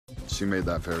She made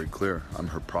that very clear. I'm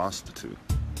her prostitute.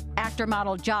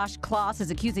 Actor-model Josh Kloss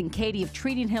is accusing Katy of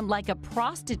treating him like a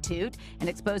prostitute and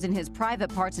exposing his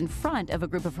private parts in front of a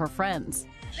group of her friends.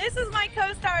 This is my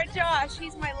co-star Josh.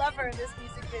 He's my lover in this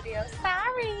music video.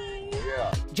 Sorry.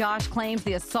 Yeah. Josh claims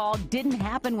the assault didn't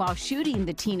happen while shooting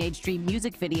the Teenage Dream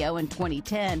music video in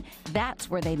 2010. That's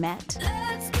where they met.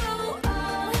 Let's go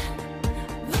all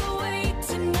the way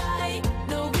tonight.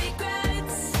 No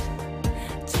regrets,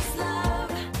 just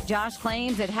love. Josh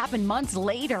claims it happened months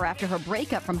later after her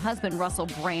breakup from husband Russell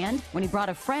Brand, when he brought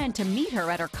a friend to meet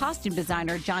her at her costume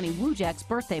designer Johnny Wujak's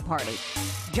birthday party.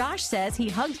 Josh says he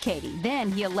hugged Katy. Then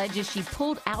he alleges she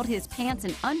pulled out his pants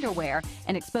and underwear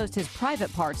and exposed his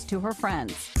private parts to her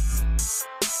friends.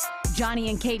 Johnny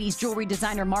and Katy's jewelry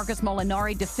designer Marcus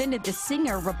Molinari defended the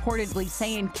singer, reportedly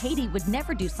saying Katy would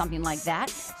never do something like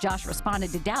that. Josh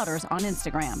responded to doubters on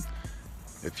Instagram.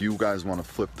 If you guys want to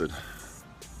flip the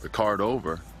card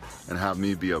over and have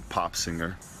me be a pop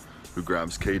singer who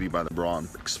grabs Katy by the bra and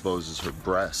exposes her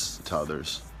breasts to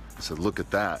others, I said, look at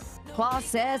that. Kloss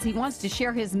says he wants to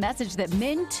share his message that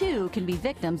men, too, can be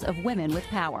victims of women with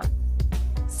power.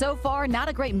 So far, not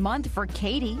a great month for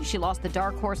Katy. She lost the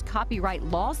Dark Horse copyright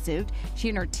lawsuit. She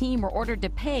and her team were ordered to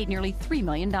pay nearly $3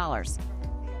 million.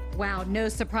 Wow, no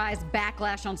surprise,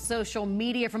 backlash on social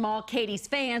media from all Katy's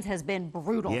fans has been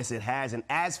brutal. Yes, it has. And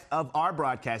as of our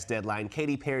broadcast deadline,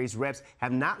 Katy Perry's reps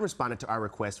have not responded to our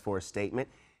request for a statement.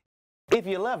 If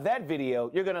you love that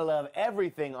video, you're going to love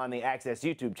everything on the Access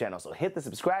YouTube channel. So hit the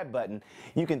subscribe button.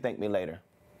 You can thank me later.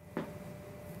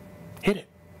 Hit it.